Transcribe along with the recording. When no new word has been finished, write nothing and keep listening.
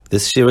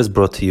This year is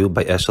brought to you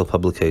by Eshel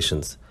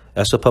Publications.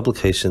 Eshel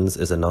Publications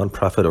is a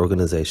non-profit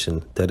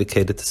organization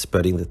dedicated to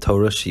spreading the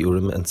Torah,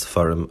 Shiurim, and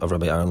Sefarim of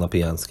Rabbi Aaron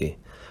Lapiansky.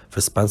 For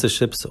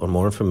sponsorships or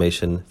more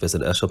information,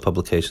 visit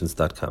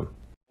eshelpublications.com.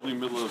 We're in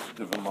the middle of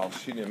the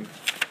Velamalshinim,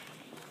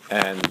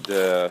 and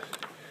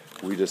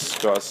we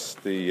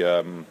discussed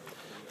the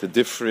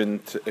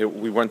different.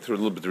 We went through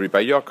a little bit of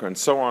Rabbi Yoker and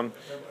so on,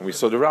 and we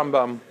saw the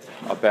Rambam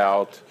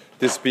about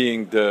this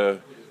being the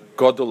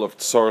Godel of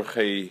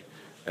Tzorchei.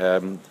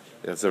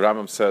 As the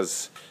Rambam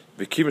says,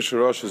 "V'kim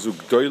shorosh zu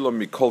gdoilo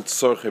mikol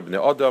tzorchei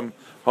bnei adam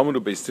hamunu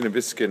beistin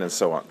viskin," and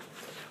so on.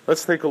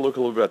 Let's take a look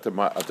a little bit at the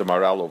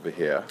Maharal over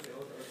here.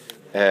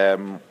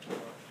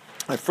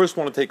 I first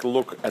want to take a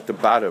look at the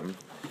bottom.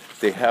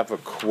 They have a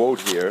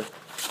quote here.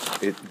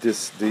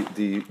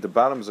 The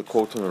bottom is a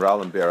quote from the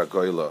Maharal and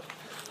Beragoyla.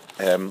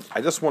 I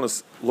just want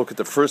to look at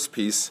the first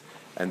piece,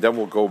 and then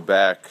we'll go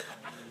back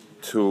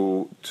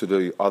to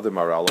the other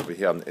Maharal over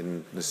here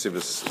in Nesiv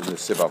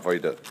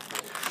Avodah.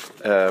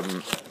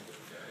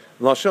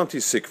 Lashon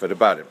Tisikva, the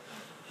bottom.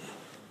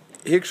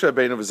 Hiksha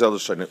beinu v'zel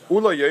l'shayne.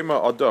 Ula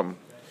yema adam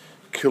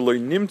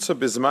kiloi nimtza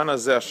bizman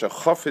hazeh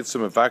shechofetz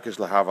u'mevakesh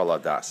lahav al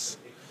hadas.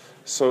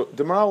 So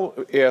the Maharal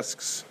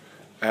asks,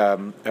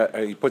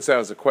 he puts that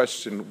as a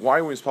question: why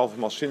are we supposed to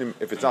Velamalshinim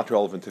if it's not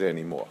relevant today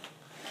anymore?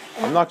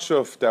 I'm not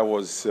sure if that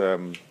was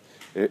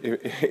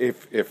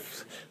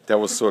if that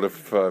was sort of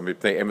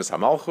emes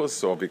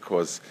hamalchus, or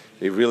because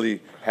he really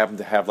happened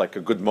to have like a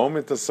good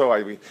moment or so.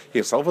 He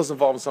himself was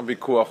involved in some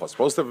vikuach, or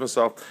supposed to have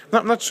himself.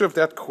 I'm not sure if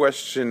that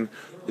question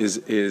was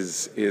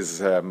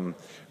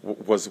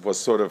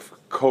sort of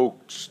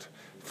coached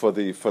for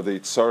the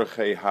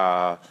tzorchei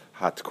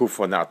hatkuf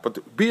or not.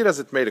 But be it as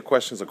it may, the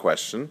question is a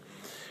question.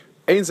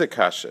 Ein ze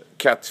kasha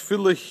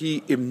katfila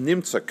hi im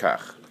nimtza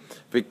kach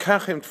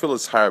v'kach im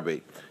tfilas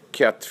harbe.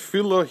 Ki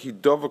atfilo hi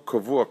dova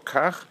kavua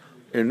kach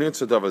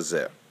nimtza dova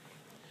zeh.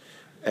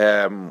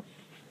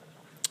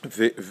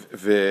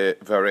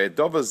 V'arei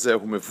dova zeh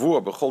hu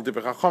mevua b'chol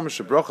divrei chacham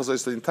shebrachas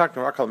ois l'intak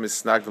n'rak al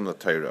misnagdim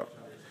l'Torah.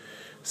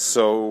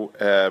 So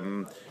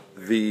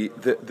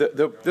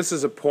this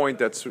is a point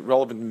that's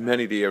relevant in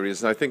many of the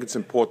areas, and I think it's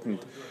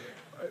important.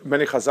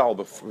 Many Chazal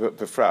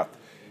befrat.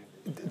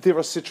 There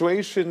are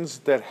situations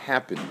that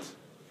happened,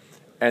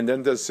 and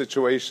then there's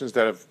situations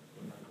that have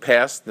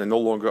passed and no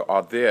longer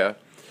are there.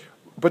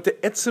 But the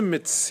etzem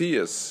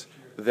mitzias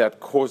that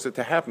caused it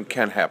to happen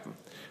can happen.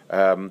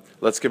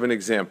 Let's give an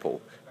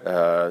example.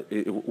 When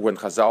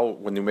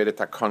you made a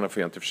takana for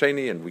Yantiv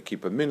Sheni, and we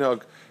keep a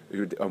minhag,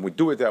 and we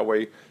do it that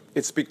way,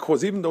 it's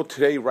because even though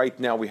today, right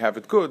now, we have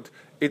it good,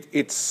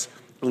 it's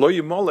lo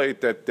yimolei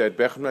that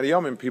Bechem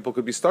Yamim people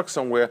could be stuck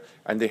somewhere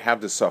and they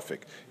have the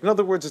suffix. In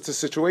other words, it's a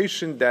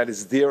situation that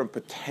is there in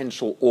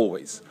potential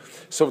always.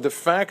 So the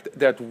fact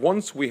that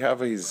once we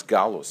have a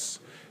galus,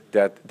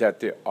 that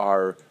there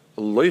are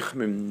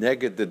loichmim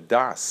neged the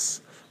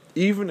das,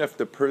 even if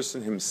the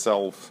person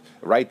himself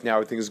right now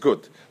everything is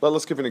good.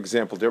 Let's give an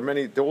example. There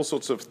are all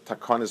sorts of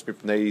takanas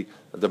mipnei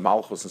the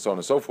malchus and so on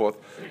and so forth.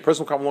 A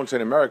person will come along and say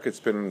in America it's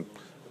been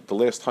the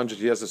last 100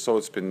 years or so,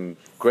 it's been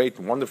great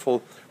and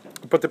wonderful,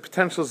 but the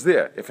potential is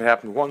there. If it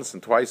happened once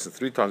and twice and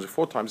 3 times or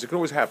 4 times, it can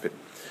always happen.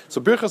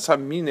 So Birchas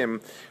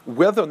HaMinim,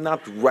 whether or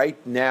not right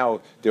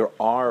now there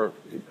are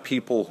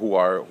people who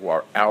are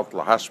out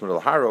lahashmer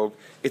laharog,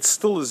 it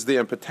still is there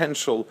in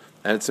potential,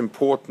 and it's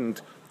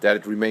important that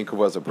it remain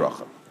kavaz a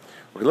bracha.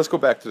 Okay, let's go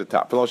back to the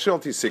top. So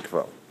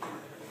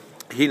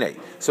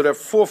there are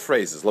 4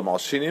 phrases: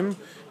 Velamalshinim,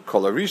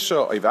 Kol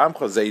Harisha, Oiv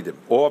Amcha, Zeidim,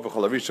 or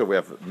V'Kol Harisha we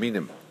have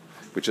Minim,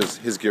 which is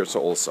his girsa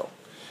also.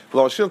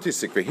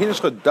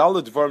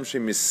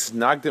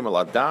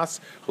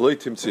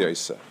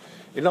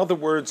 In other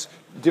words,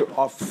 there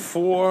are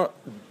 4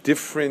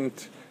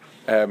 different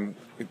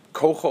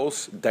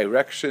kochos,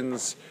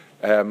 directions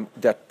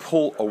that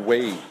pull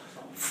away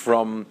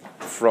from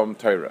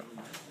Torah.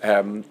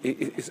 And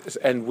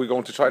we're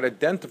going to try to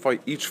identify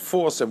each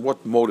force and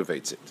what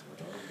motivates it.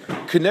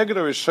 Keneged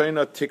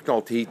Rishona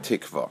Tiknal Ti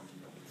Tikva.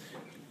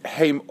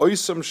 Heim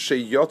oisam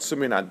sheyotzim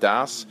min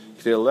adas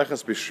k'dei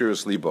lechas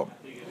b'shiras libam,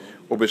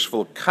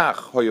 u'b'shvil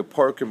kach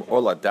hoyaporkim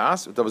ol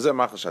adas v'tavzeh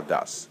machash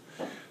adas.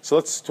 So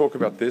let's talk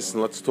about this,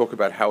 and let's talk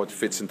about how it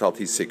fits into Al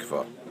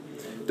Tisikva.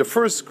 The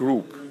first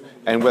group,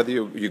 and whether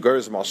you go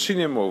as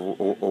Malshinim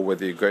or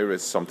whether you go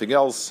as something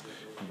else,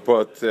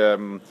 but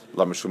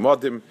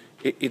Lamashumadim,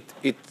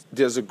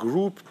 there's a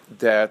group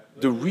that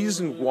the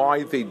reason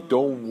why they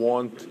don't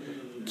want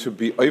to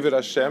be Oved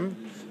Hashem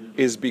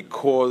is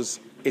because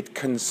it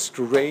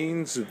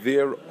constrains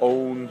their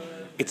own.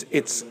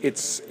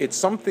 It's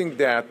something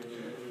that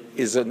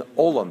is an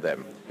all on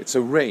them. It's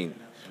a rein,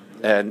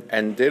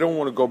 and they don't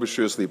want to go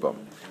b'shuras libam.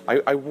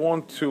 I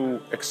want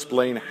to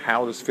explain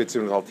how this fits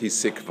in with Al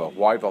Tisikva.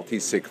 Why Al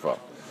Tisikva?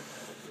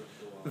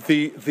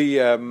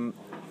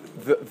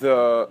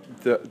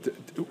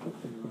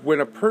 When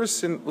a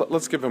person,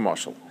 let's give a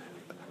mashal.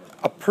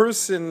 A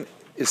person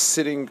is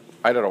sitting,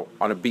 I don't know,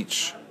 on a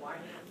beach,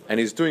 and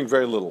he's doing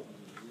very little.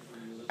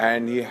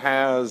 And he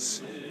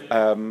has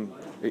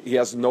he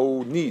has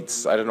no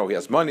needs. I don't know. He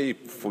has money,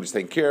 food is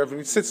taken care of, and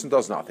he sits and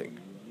does nothing.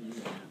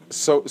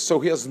 So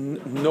he has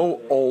no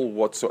all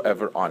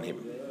whatsoever on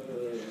him.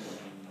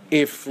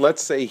 If,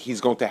 let's say,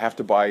 he's going to have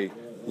to buy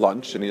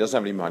lunch and he doesn't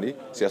have any money,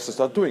 so he has to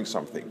start doing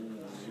something.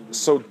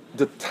 So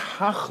the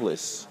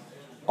tachlis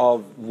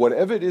of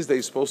whatever it is that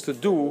he's supposed to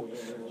do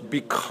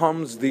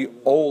becomes the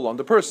all on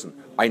the person.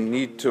 I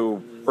need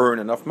to earn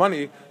enough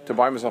money to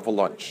buy myself a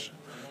lunch.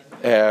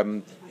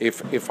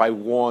 If I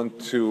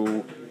want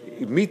to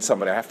meet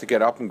somebody, I have to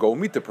get up and go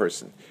meet the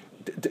person.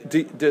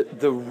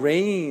 The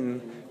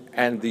rein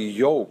and the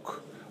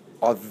yoke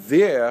are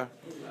there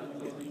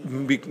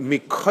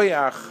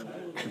mikoyach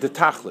the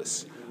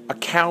tachlis. A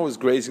cow is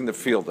grazing the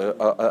field,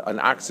 an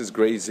ox is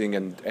grazing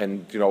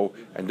and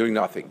doing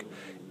nothing.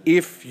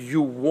 If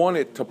you want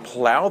it to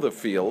plow the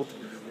field,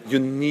 you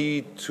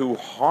need to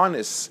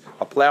harness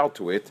a plow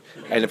to it,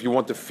 and if you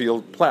want the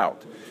field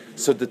plowed.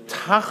 So the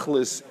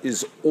tachlis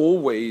is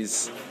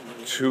always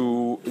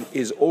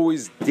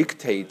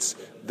dictates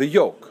the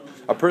yoke.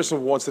 A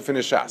person wants to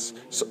finish Shas,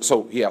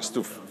 so he has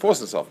to force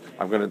himself.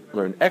 I'm going to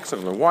learn X,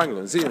 I'm going to learn Y, I'm going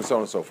to learn Z, and so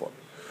on and so forth.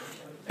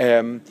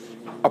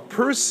 A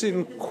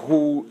person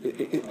who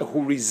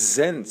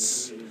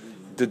resents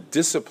the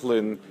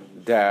discipline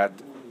that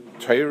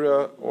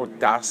Torah or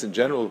Das in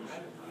general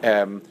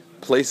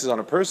places on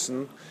a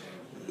person.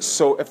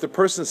 So if the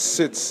person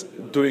sits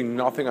doing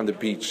nothing on the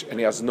beach and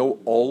he has no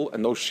ol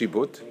and no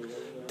shibut,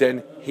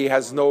 then he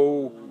has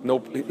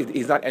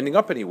he's not ending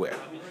up anywhere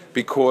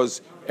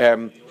because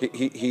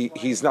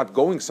he's not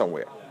going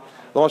somewhere.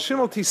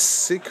 Velamalshinim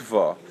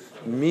tikva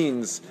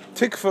means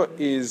tikva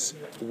is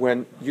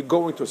when you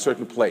go into a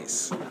certain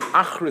place.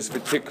 Achris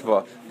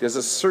v'tikva, there's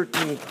a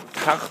certain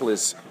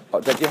tachlis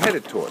that you're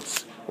headed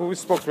towards. Well, we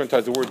spoke many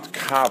times the word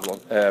kav.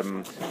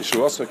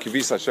 Yeshua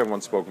Kivis Hashem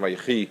once spoke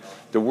Vayichi.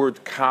 The word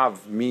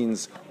kav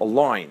means a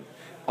line.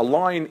 A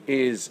line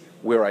is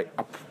where I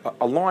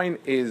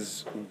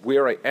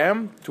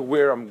am to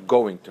where I'm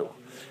going to.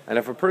 And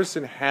if a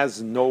person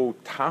has no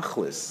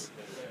tachlis,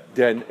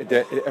 then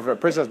if a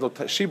person has no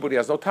shibud, he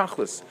has no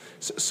tachlis.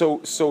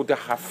 So the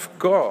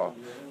hafka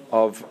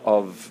of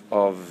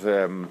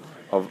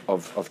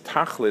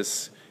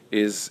tachlis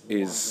is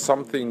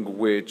something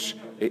which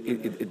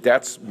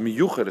that's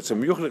miyuchad. It's a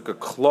miyuchad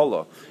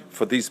klala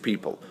for these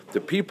people.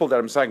 The people that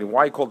I'm saying,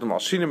 why I call them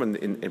Velamalshinim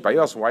in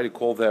Birchas, why do you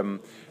call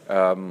them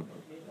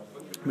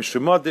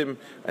Mishmadim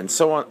and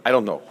so on? I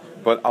don't know.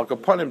 But Al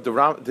Kapanim,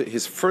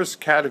 his first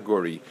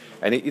category,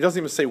 and he doesn't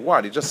even say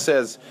what. He just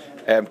says,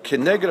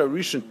 "Keneged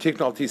Rishon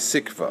Tiknalti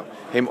Sikva."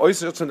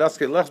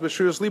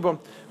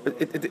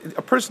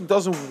 A person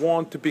doesn't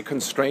want to be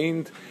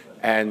constrained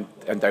and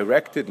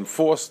directed and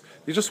forced.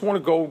 You just want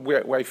to go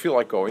where I feel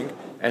like going,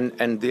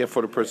 and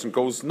therefore the person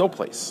goes no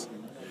place.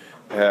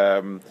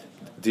 When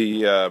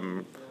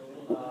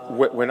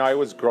I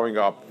was growing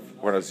up,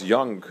 when I was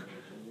young,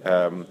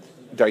 the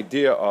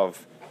idea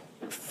of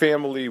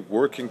family,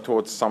 working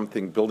towards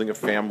something, building a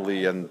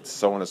family, and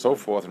so on and so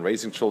forth, and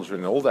raising children,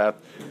 and all that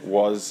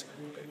was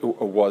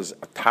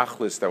a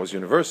tachlis that was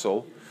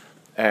universal,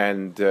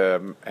 and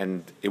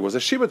it was a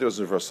shiva that was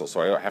universal.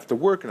 So I have to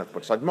work and I have to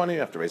put aside money, I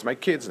have to raise my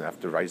kids, and I have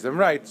to raise them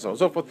right, so on and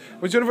so forth.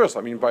 It was universal.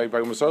 I mean, by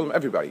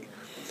everybody.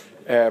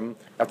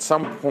 At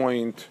some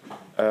point,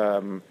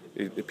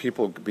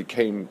 people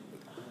became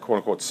quote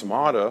unquote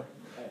smarter,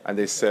 and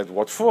they said,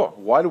 "What for?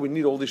 Why do we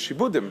need all these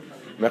shibudim?"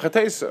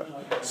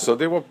 So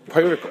they were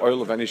pyric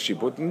oil of any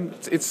shibud, and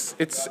it's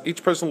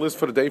each person lives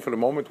for the day, for the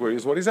moment, where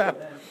he's what he's at.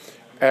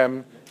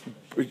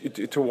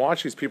 To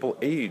watch these people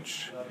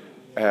age,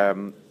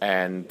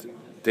 and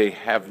they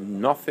have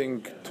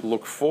nothing to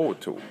look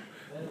forward to.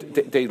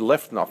 They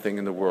left nothing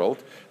in the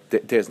world.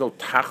 There's no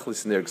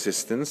tachlis in their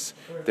existence.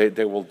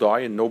 They will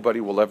die, and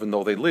nobody will ever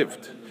know they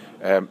lived,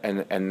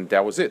 and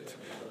that was it.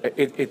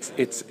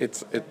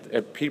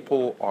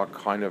 People are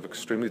kind of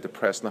extremely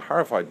depressed and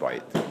horrified by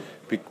it.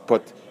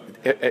 But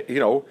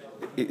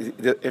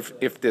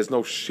if there's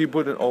no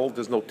shibud and all,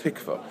 there's no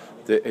tikva.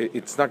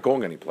 It's not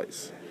going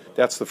anyplace.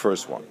 That's the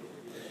first one.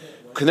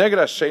 Keneged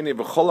hasheni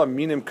v'chol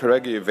HaMinim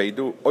kerege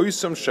yevedu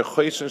oisam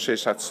shechoishen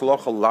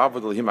sheishatzlocha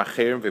lavod l'him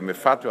acherim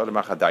v'mefatu adam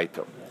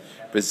achadaitom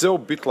v'zeu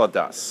bitla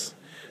das.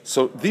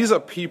 So these are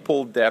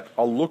people that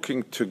are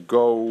looking to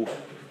go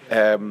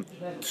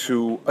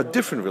to a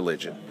different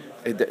religion.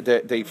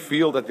 They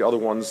feel that the other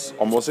ones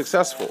are more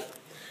successful,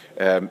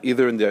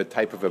 either in their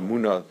type of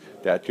emunah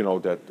that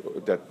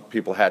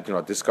people had,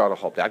 this God will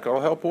help, that God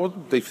will help, or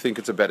they think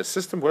it's a better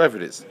system, whatever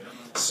it is.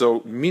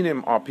 So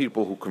minim are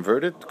people who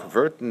convert,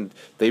 and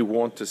they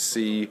want to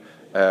see,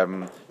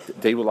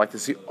 they would like to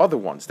see other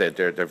ones.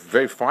 They're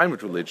very fine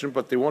with religion,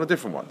 but they want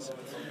different ones.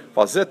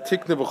 So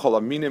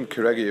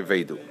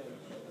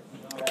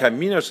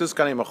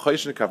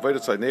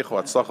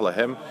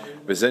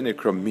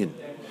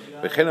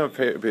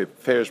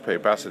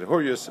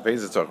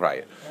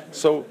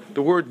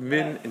the word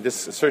min,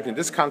 certainly in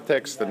this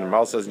context, and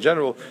Maharal says in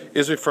general,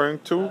 is referring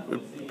to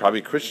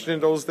probably Christian in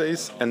those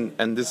days,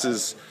 and this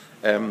is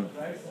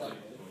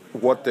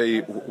what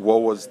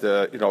was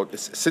the,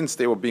 since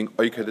they were being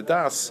Oiked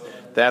Das,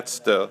 that's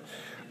the,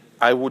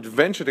 I would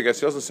venture to guess,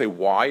 he doesn't say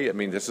why, I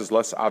mean, this is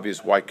less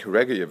obvious why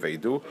Kerega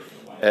Yevedu.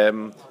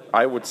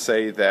 I would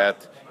say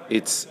that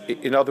it's,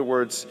 in other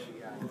words,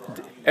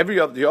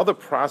 the other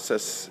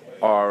process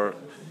are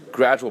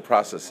gradual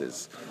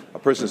processes. A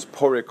person is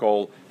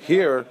porikol.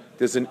 Here,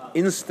 there's an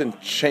instant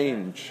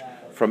change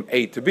from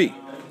A to B.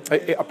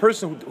 A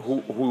person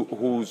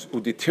who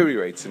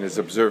deteriorates in his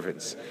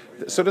observance.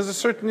 So there's a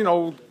certain,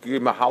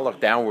 mahalach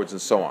downwards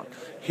and so on.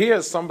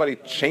 Here, somebody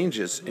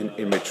changes in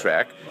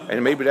mitrak,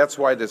 and maybe that's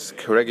why this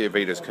kerege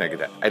Veda is connected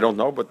to that. I don't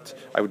know, but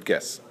I would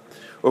guess.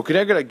 So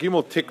this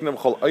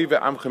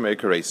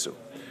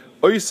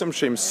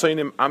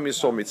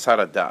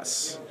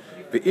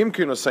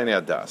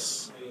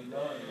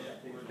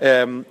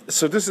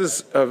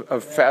is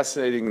a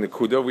fascinating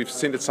nekuda. We've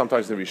seen it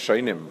sometimes in the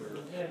Rishonim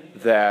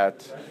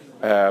that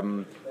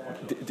Klal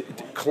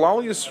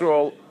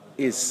Yisrael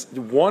is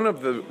one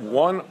of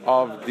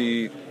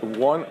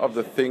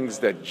the things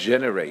that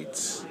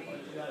generates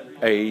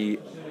hatred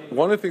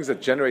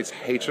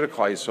of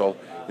Klal Yisrael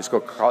is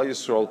called Klal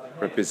Yisrael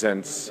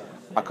represents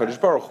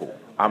HaKadosh Baruch Hu,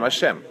 Am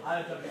Hashem.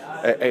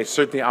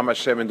 Certainly Am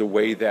Hashem in the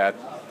way that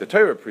the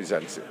Torah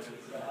presents it.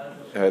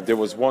 There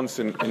was once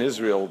in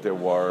Israel there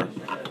were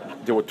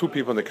two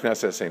people in the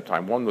Knesset at the same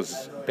time. One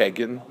was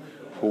Begin,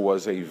 who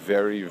was a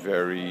very,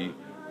 very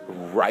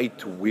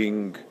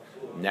right-wing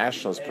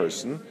nationalist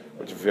person,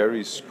 with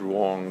very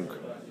strong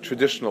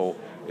traditional,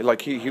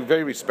 like he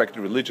very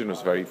respected religion,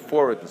 was very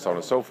for it, and so on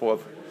and so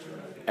forth.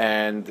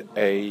 And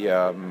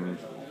then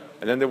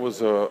there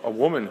was a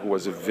woman who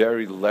was a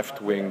very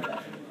left-wing,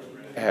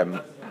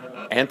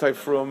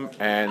 anti-frum,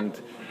 and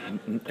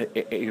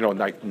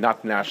like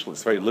not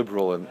nationalist, very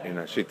liberal in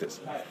her shittas.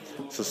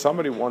 So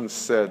somebody once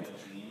said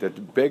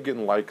that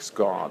Begin likes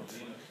God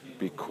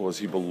because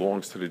he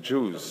belongs to the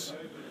Jews,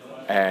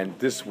 and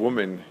this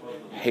woman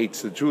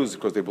hates the Jews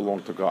because they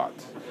belong to God.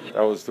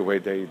 That was the way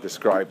they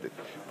described it.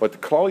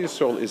 But Klal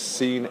Yisrael is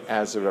seen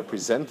as a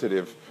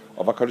representative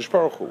of HaKadosh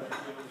Baruch Hu.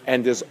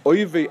 And there's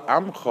Oivei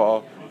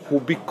Amcha, who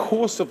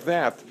because of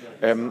that,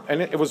 and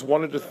it was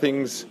one of the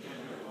things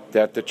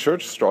that the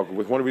church struggled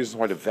with, one of the reasons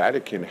why the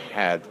Vatican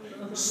had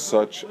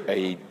such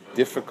a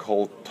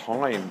difficult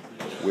time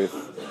with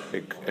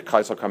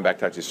Klal Yisrael come back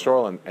to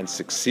Israel and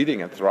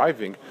succeeding and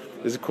thriving,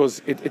 is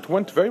because it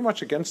went very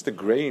much against the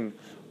grain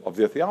of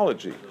their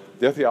theology.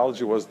 Their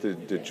theology was the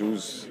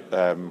Jews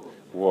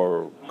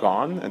were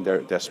gone, and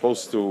they're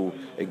supposed to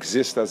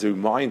exist as a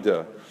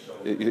reminder,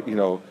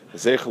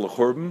 zeichel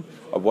churban,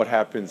 of what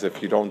happens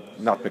if you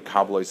not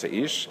mekabel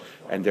ish,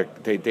 and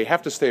they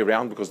have to stay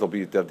around because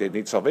they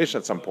need salvation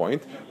at some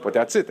point. But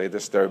that's it.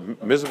 They're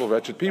miserable,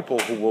 wretched people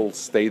who will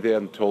stay there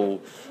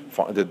until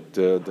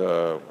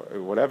the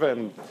whatever,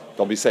 and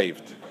they'll be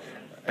saved.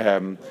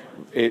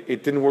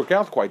 It didn't work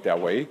out quite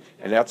that way,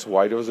 and that's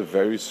why there was a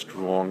very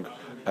strong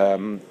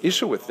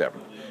issue with them,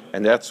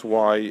 and that's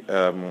why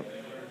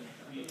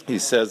he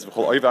says it's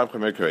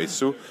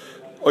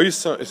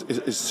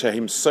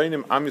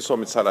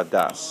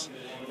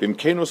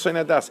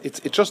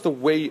just a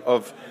way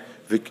of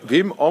if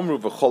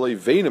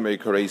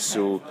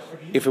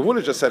it would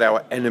have just said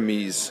our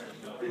enemies,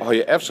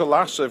 it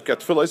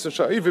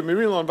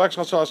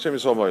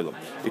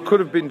could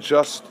have been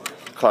just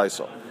Klal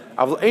Yisrael.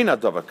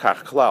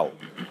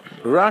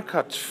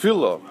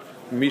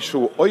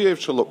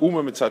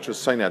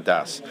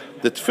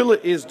 The Tefillah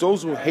is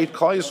those who hate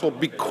Klal Yisrael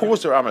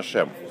because they're Am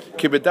Hashem.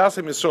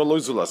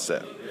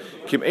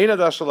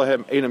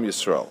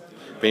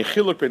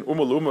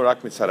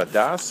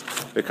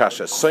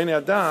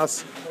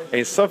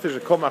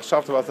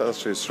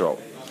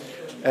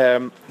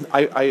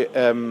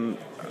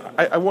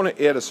 I want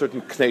to add a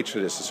certain knate to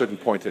this, a certain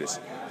point to this.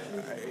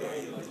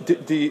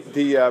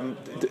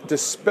 The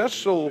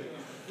special.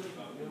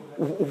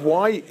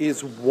 Why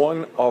is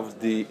one of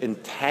the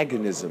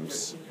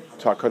antagonisms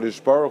to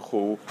HaKadosh Baruch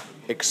Hu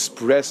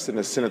expressed in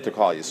the sin to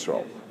Klal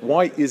Yisrael?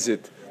 Why is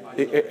it?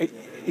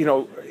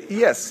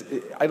 Yes,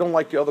 I don't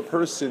like the other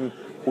person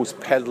who's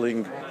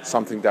peddling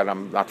something that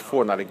I'm not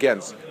for, not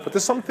against, but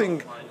there's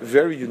something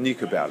very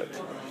unique about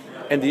it.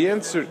 And the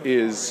answer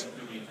is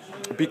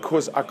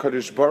because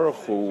HaKadosh Baruch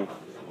Hu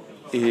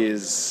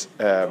is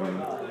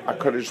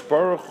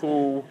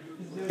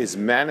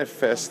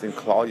manifest in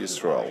Klal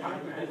Yisrael.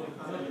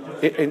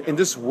 In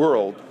this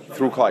world,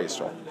 through Klal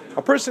Yisrael.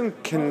 A person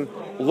can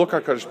look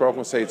at HaKadosh Baruch Hu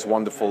and say it's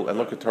wonderful, and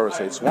look at Torah and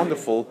say it's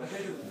wonderful,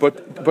 but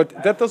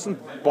that doesn't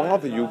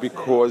bother you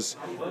because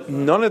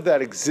none of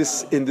that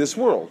exists in this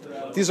world.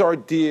 These are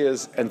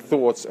ideas and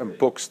thoughts and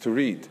books to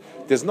read.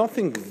 There's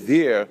nothing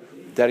there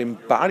that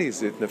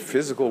embodies it in a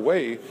physical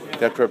way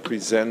that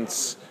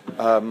represents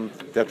the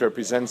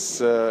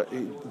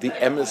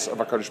emes of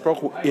HaKadosh Baruch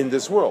Hu in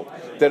this world.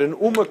 That an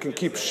ummah can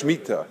keep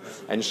Shemitah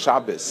and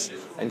Shabbos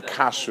and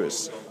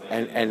Kashrus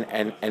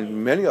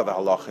and many other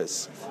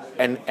halachas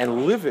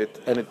and live it,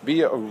 and it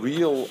be a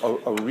real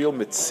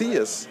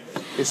mitzias,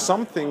 is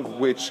something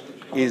which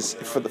is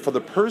for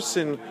the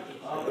person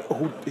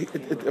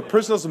a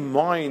person doesn't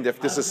mind if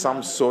this is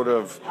some sort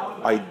of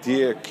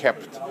idea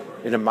kept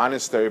in a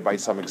monastery by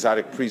some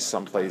exotic priest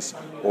someplace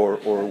or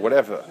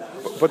whatever.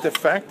 But the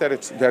fact that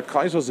it's that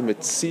Klal is a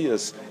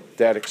Metzias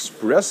that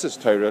expresses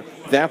Torah,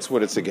 that's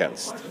what it's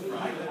against.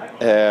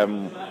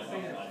 And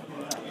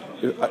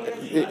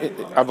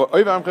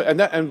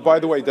by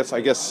the way, that's,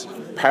 I guess,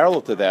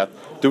 parallel to that.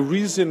 The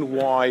reason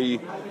why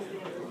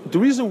the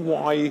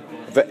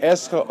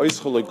Esrei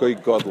Oischel Goy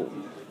Gadol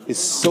is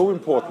so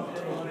important,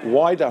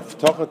 why the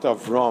Avtachat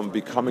Avram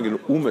becoming an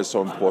Ummah is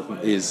so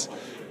important, is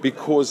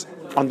because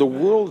on the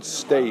world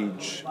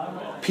stage,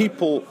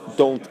 people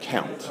don't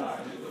count.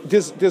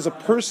 There's a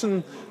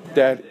person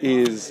that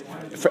is,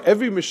 for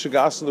every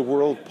Mishagas in the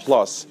world,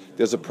 plus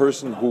there's a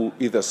person who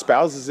either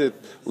espouses it,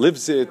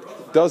 lives it,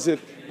 does it.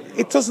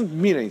 It doesn't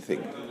mean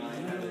anything.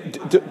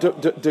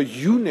 The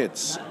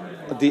units,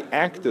 the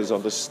actors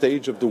on the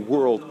stage of the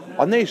world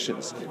are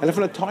nations, and if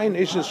an entire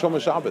nation is Shomer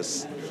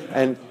Shabbos,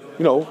 and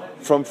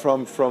from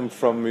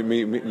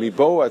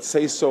Mibo, I'd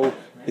say so,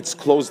 it's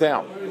closed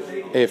down.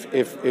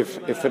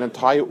 If an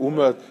entire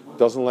Ummah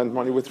doesn't lend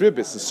money with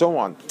ribbis and so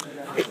on,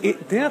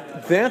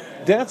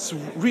 that's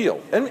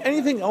real. And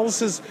anything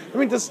else is,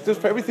 there's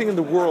for everything in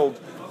the world.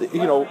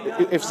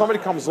 If somebody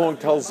comes along and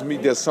tells me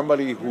there's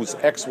somebody who's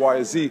X, Y,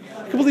 or Z,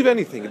 I can believe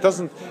anything. It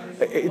doesn't.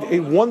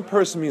 One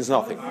person means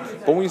nothing.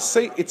 But when we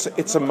say it's a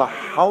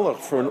Maharal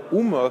for an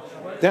Ummah,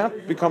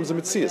 that becomes a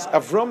Metzias.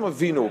 Avram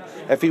Avinu,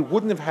 if he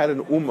wouldn't have had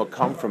an Ummah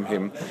come from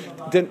him,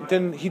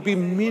 then he'd be a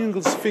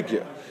meaningless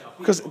figure.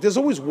 Because there's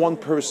always one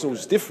person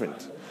who's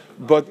different.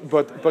 But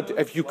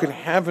if you can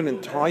have an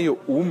entire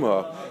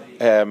Ummah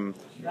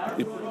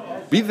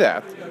be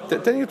that,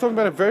 then you're talking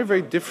about a very,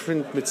 very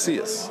different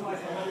Metzias.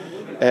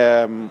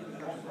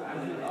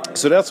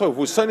 So that's why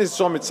Husain is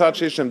so mitzad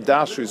sheishem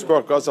dashu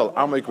yispor gazal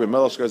amayk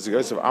v'melash gazal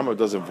yosef amar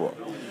doesn't vor.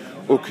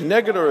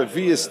 Ukneged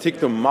Ravi is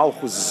tiknu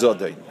malchus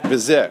zodain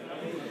v'zeh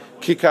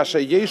ki kasha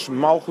yesh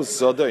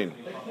malchus zodain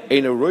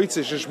ein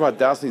roitze shishma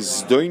dasni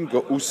zdoin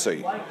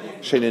gousei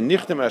sheine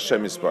nichtem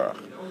Hashem yisbarach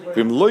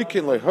v'im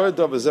loikin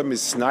loyhoda v'zeh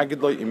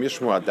misnagid loy im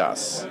yishmu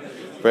adas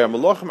v'yam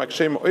lochem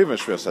akshem oivem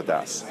shvios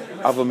adas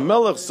ava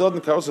melech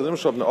zodain kaos adim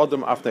shov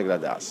ne'odem afneged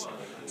adas.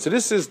 So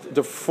this is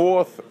the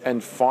fourth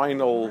and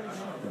final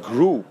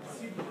group,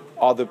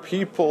 are the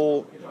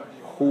people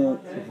who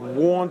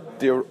want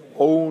their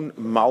own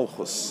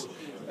malchus.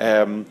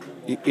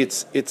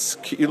 It's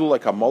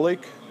like a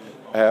molek.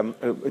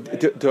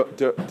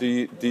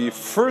 The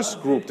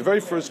first group, the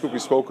very first group we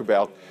spoke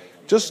about,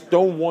 just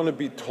don't want to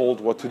be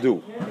told what to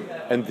do,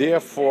 and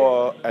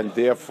therefore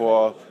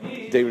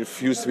they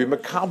refuse to be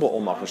makabel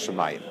on Malchus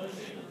Shemayim.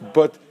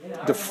 But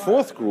the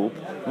fourth group,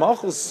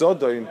 Malchus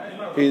Zodain,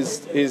 is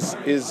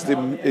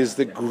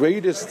the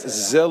greatest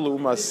zelu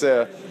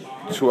maseh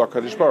to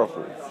HaKadosh Baruch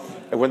Hu.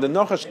 And when the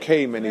Nachash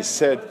came and he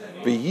said,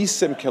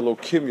 "V'yisem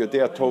kelokim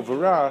yodea tov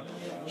v'ra,"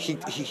 he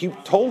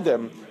told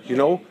them,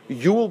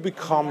 you will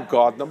become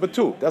God number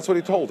two. That's what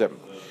he told them.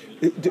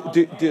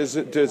 There's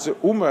a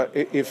ummah.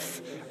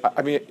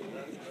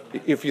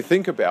 If you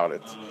think about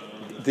it,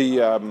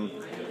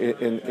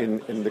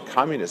 in the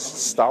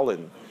communists,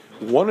 Stalin,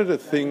 one of the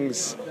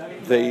things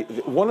they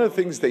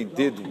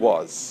did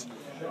was,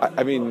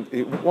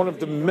 one of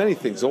the many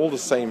things, all the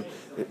same.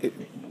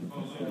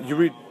 You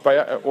read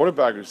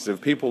autobiographies of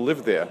people who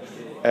lived there.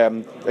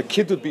 A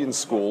kid would be in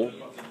school,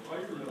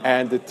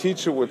 and the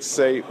teacher would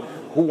say,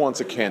 "Who wants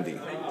a candy?"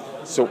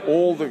 So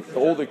all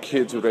the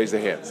kids would raise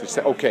their hands. They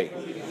say, "Okay,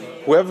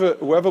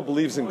 whoever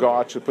believes in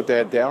God should put their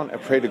head down and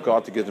pray to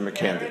God to give them a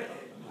candy."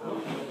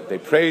 They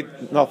prayed,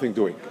 nothing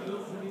doing.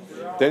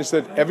 Then he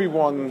said,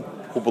 "Everyone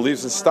who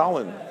believes in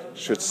Stalin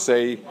should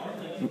say,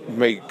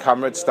 'May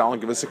Comrade Stalin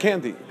give us a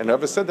candy.'" And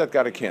whoever said that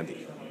got a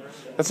candy.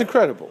 That's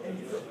incredible.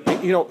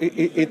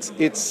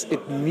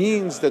 It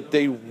means that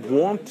they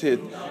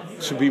wanted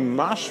to be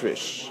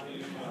mashrish,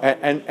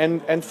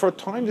 and for a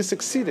time they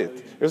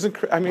succeeded.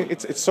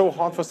 It's so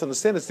hard for us to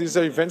understand it. These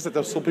are events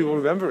that still people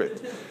remember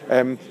it.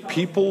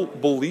 People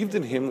believed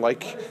in him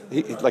like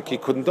he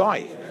couldn't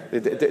die.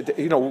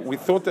 We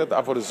thought that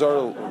Avodah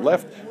Zarah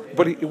left,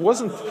 but it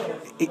wasn't.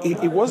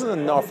 It wasn't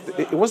enough.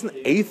 It wasn't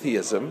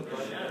atheism.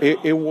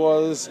 It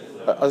was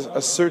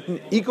a certain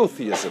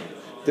egotheism.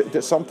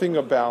 There's something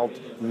about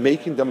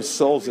making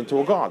themselves into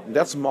a god. And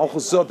that's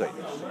Malchus Zodain.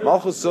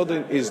 Malchus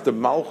Zodain is the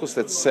Malchus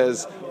that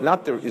says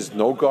not there is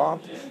no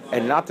God,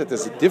 and not that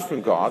there's a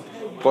different God,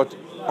 but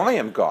I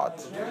am God.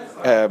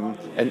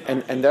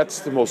 And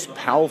that's the most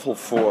powerful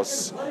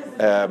force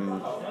of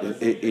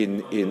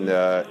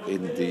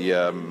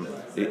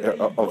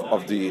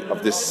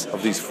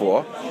these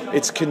four.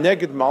 It's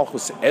Keneged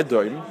Malchus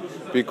Edom,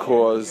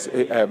 because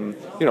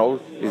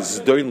is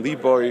Doin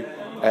Liboy,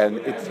 and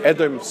it's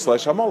Edom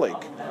 /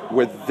 Amalek,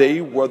 where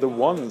they were the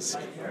ones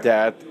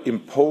that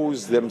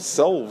imposed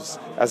themselves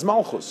as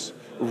Malchus.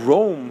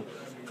 Rome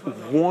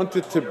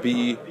wanted to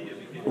be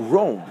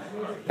Rome,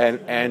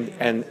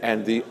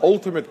 and the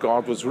ultimate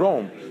God was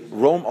Rome.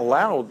 Rome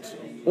allowed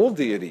all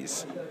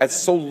deities, as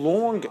so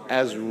long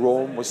as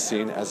Rome was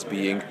seen as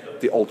being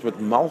the ultimate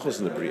Malchus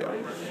in the Bria.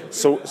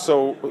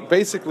 So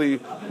basically,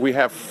 we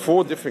have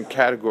 4 different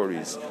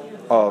categories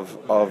of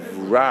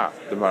Ra,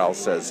 the Maharal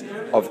says,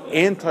 of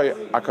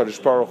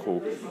anti-Akadosh Baruch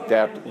Hu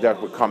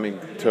that were coming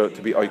to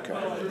be Oika.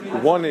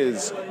 One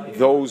is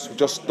those who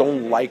just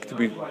don't like to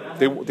be,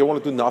 they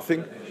want to do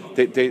nothing.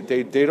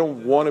 They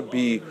don't want to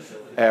be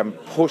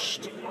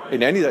pushed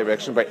in any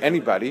direction by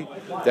anybody.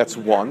 That's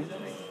one.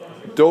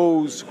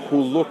 Those who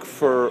look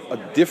for a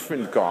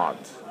different God,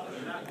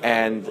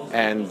 and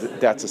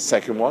that's a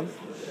second one.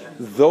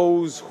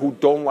 Those who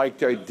don't like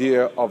the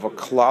idea of a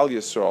Klal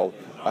Yisrael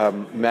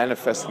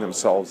manifesting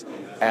themselves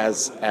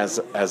as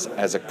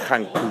a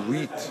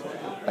concrete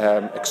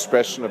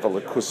expression of a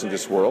Likus in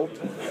this world,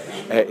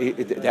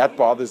 that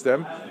bothers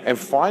them. And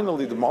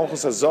finally, the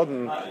Malchus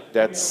HaZodin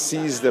that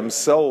sees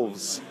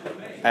themselves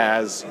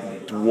as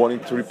wanting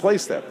to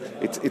replace that.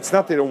 It's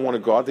not they don't want a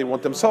God; they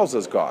want themselves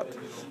as God.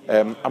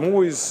 I'm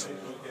always,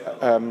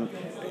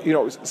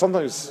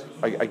 sometimes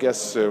I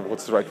guess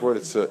what's the right word?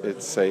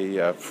 It's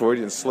a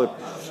Freudian slip.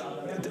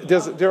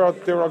 There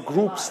are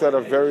groups that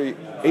are very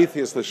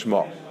atheist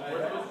lishma.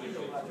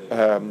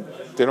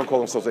 They don't call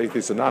themselves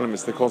Atheists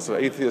Anonymous. They call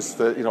themselves atheists.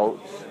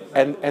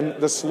 And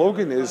the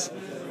slogan is,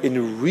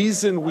 "In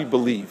reason we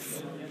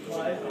believe,"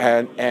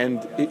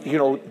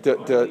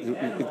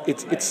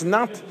 it's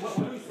not.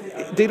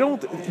 They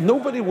don't.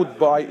 Nobody would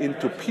buy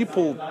into.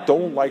 People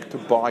don't like to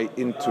buy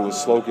into a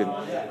slogan.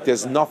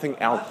 There's nothing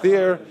out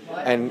there,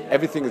 and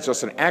everything is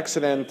just an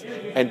accident,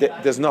 and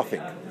there's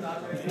nothing.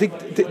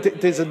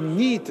 There's a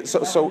need.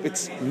 So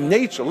it's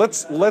nature.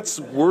 Let's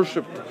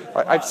worship.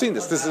 I've seen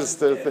this. This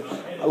is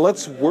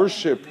let's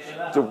worship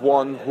the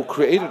one who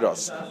created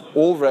us.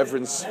 All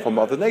reverence for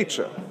Mother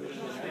Nature.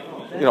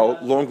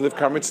 Long live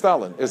Comrade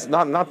Stalin. There's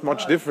not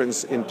much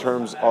difference in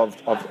terms of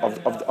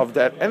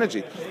that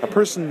energy. A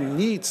person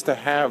needs to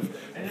have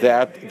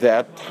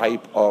that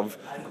type of,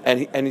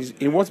 and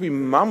he wants to be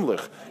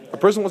mamlich. A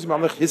person wants to be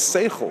mamlich his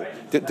seichel.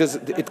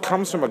 It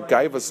comes from a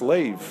gaiva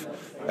slave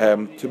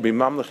to be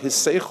mamlich his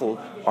seichel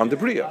on the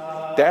bria.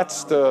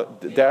 That's that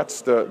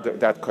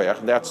koyach,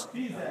 and that's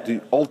the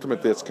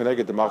ultimate. That's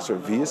connected to Master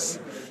Vies.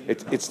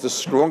 It's the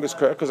strongest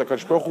koyach because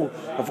HaKadosh Baruch Hu,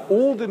 of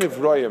all the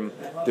Nivroim,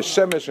 the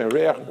Shemesh and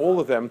Reach, all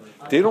of them,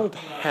 they don't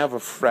have a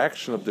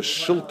fraction of the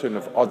shilton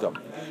of Adam.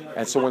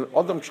 And so when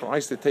Adam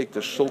tries to take the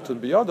shilton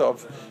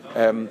biyadav,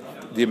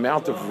 the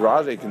amount of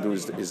ra they can do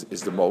is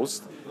the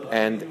most.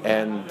 And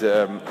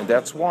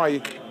that's why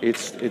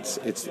it's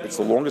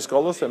the longest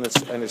galus, and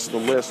it's the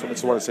last.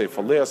 It's what I say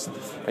for last.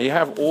 And you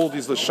have all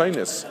these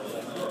lashonis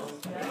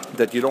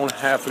that you don't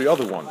have for the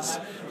other ones.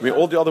 I mean,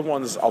 all the other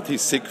ones, alti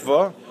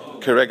sikva,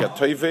 kerega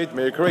toivet,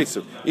 meir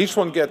keresu. Each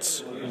one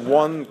gets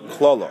one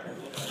klala.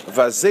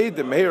 Vazei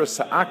de meir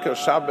sa'aker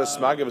shabbos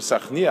magav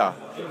sachnia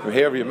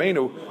meir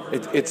yemenu.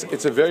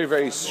 It's a very,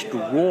 very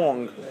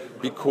strong,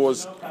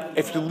 because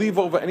if you leave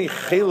over any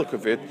chelik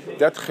of it,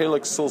 that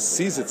chelik still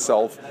sees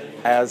itself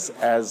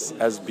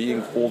as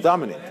being all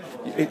dominant.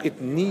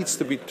 It needs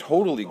to be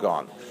totally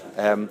gone,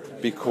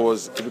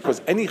 because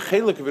any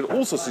chelik of it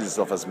also sees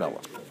itself as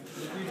melech.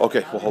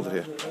 Okay, we'll hold it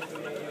here.